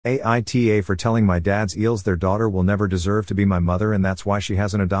AITA for telling my dad's eels their daughter will never deserve to be my mother and that's why she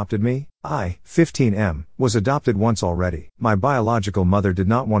hasn't adopted me? I, 15M, was adopted once already. My biological mother did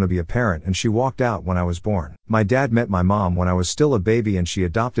not want to be a parent and she walked out when I was born. My dad met my mom when I was still a baby and she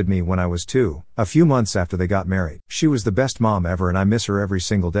adopted me when I was 2, a few months after they got married. She was the best mom ever and I miss her every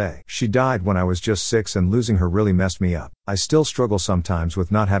single day. She died when I was just 6 and losing her really messed me up. I still struggle sometimes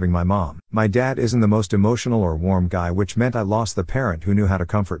with not having my mom. My dad isn't the most emotional or warm guy, which meant I lost the parent who knew how to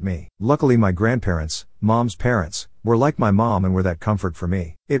comfort me. Luckily my grandparents, mom's parents, were like my mom and were that comfort for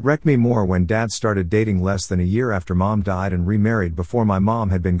me. It wrecked me more when dad started dating less than a year after mom died and remarried before my mom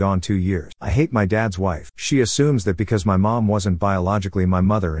had been gone 2 years. I hate my dad's wife. She assumes that because my mom wasn't biologically my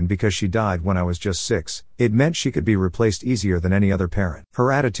mother and because she died when I was just 6, it meant she could be replaced easier than any other parent.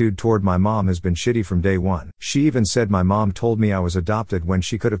 Her attitude toward my mom has been shitty from day one. She even said my mom told me I was adopted when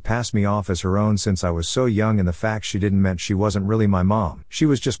she could have passed me off as her own since I was so young, and the fact she didn't meant she wasn't really my mom. She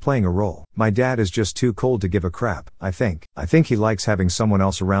was just playing a role. My dad is just too cold to give a crap, I think. I think he likes having someone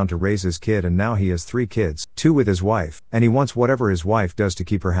else around to raise his kid, and now he has 3 kids, 2 with his wife, and he wants whatever his wife does to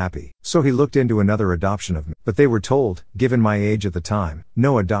keep her happy. So he looked into another adoption of me. But they were told, given my age at the time,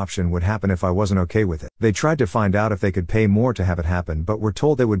 no adoption would happen if I wasn't okay with it. They tried to find out if they could pay more to have it happen, but were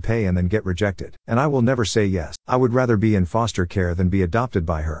told they would pay and then get rejected. And I will never say yes. I would rather be in foster care than be adopted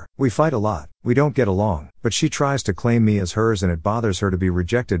by her. We fight a lot. We don't get along, but she tries to claim me as hers and it bothers her to be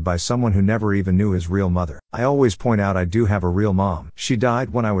rejected by someone who never even knew his real mother. I always point out I do have a real mom. She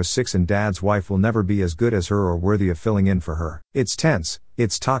died when I was 6 and dad's wife will never be as good as her or worthy of filling in for her. It's tense.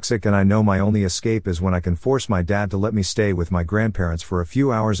 It's toxic, and I know my only escape is when I can force my dad to let me stay with my grandparents for a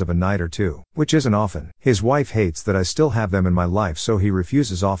few hours of a night or two, which isn't often. His wife hates that I still have them in my life, so he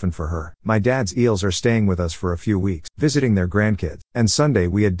refuses often for her. My dad's eels are staying with us for a few weeks, visiting their grandkids. And Sunday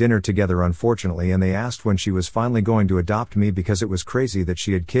we had dinner together unfortunately, and they asked when she was finally going to adopt me because it was crazy that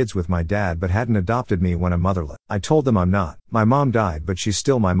she had kids with my dad but hadn't adopted me when I'm motherless. I told them I'm not. My mom died but she's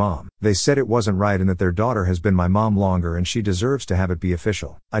still my mom. They said it wasn't right and that their daughter has been my mom longer and she deserves to have it be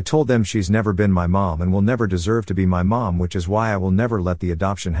official. I told them she's never been my mom and will never deserve to be my mom, which is why I will never let the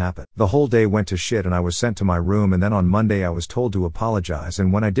adoption happen. The whole day went to shit and I was sent to my room, and then on Monday I was told to apologize,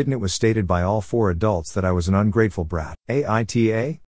 and when I didn't it was stated by all 4 adults that I was an ungrateful brat. AITA?